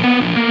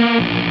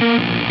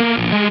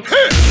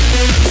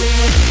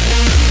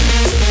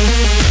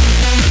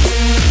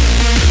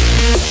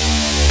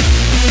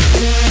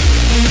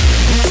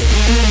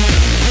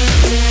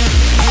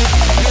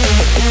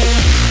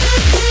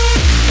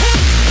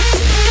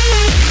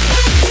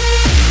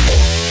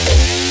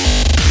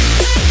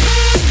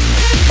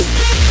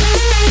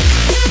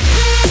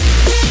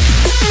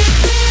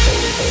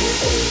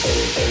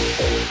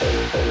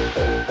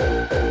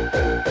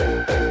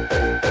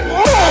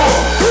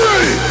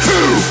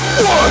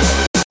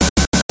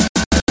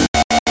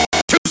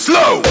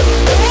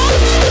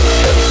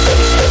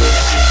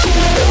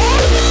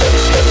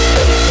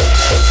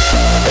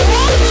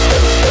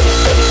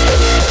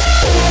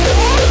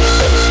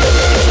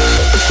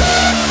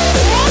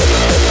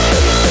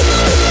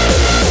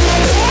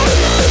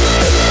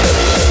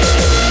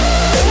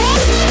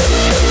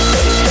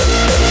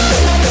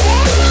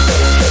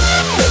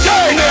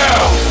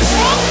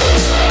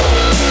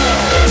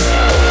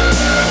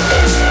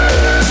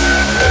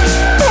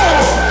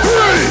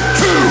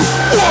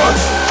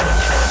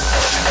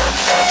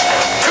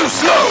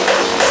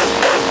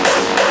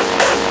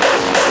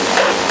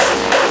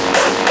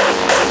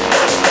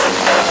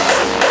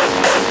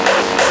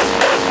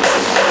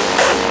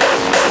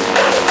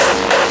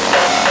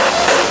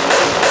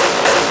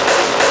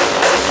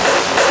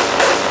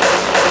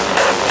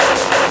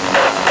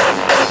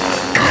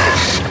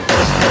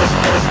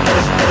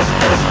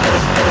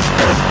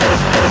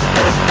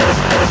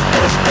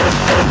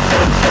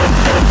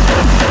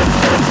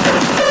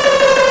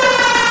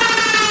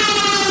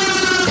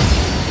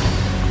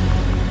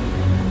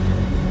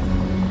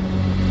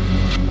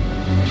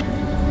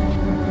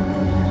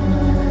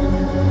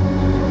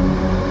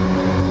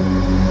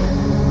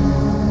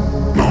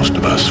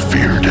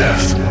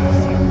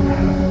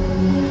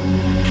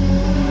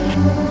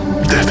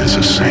 is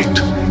a saint.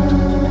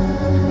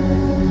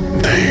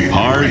 They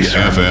Hard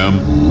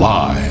FM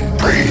Live.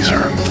 Praise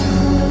her.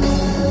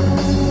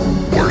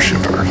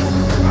 Worship her.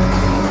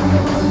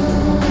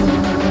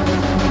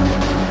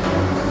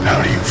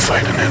 How do you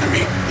fight an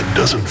enemy that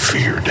doesn't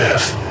fear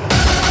death?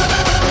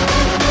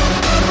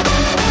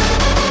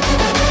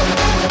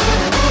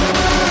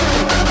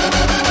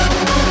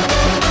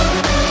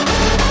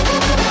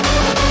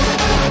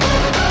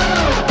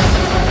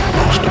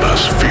 Most of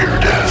us fear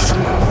death.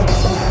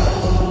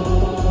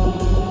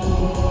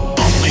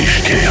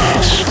 Unleash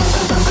chaos.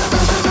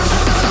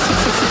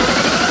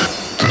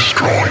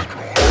 Destroy.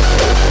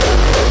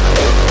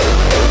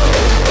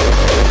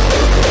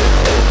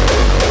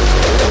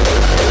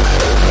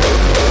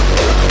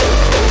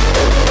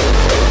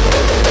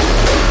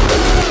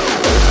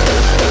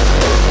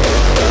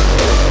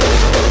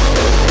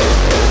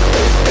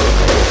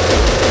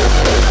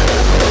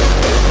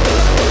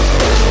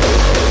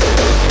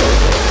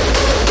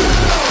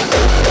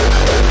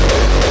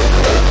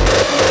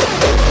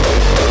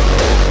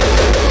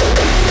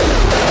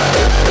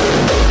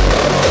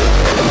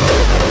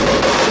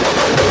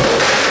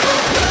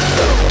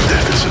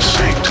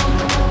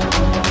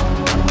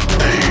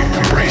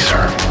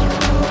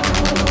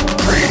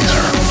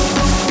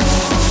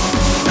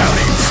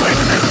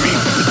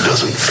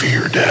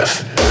 Fear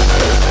death.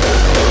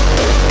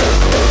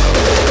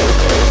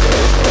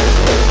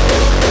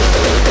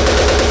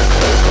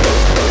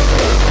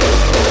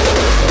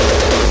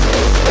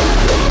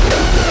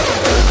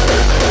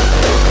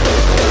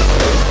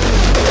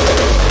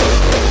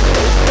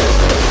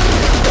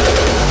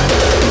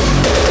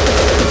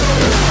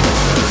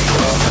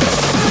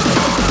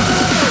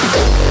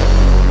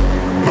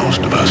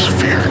 Most of us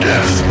fear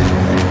death.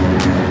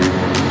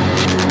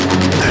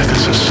 Death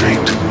is a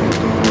saint.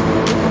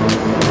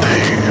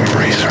 They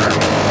embrace her,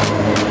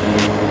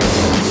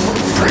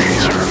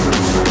 praise her,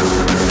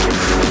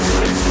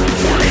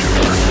 worship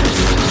her,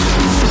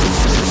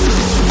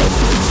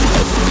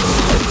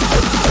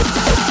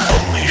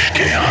 unleash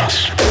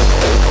chaos.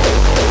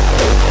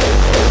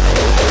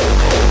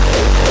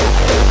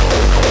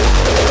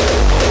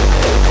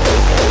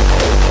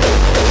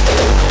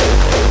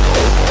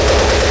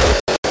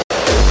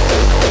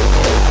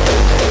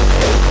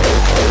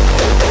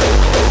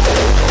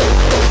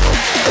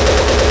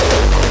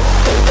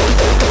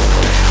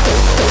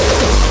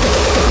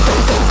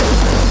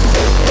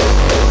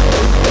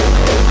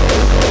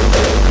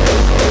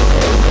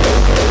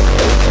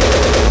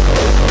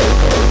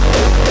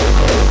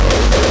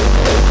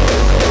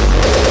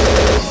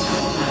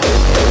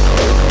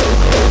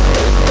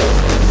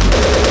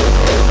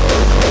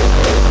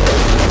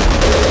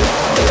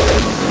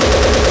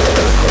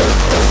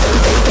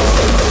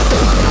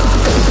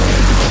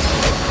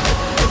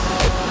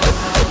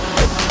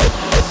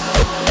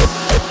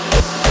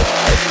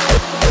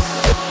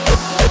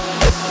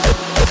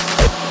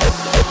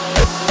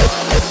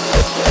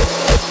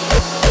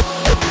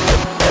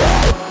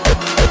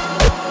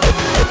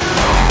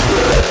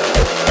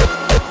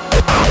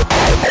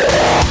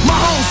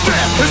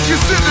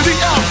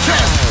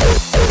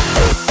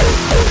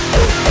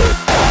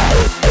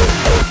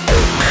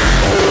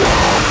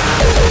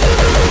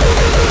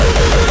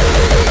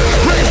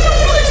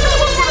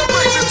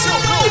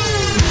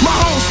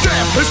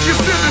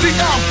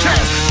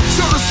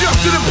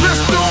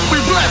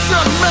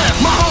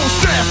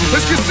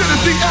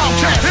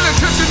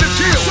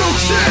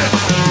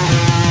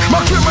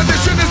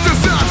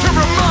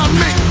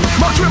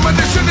 My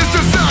premonition is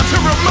designed to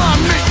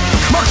remind me.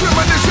 My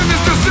premonition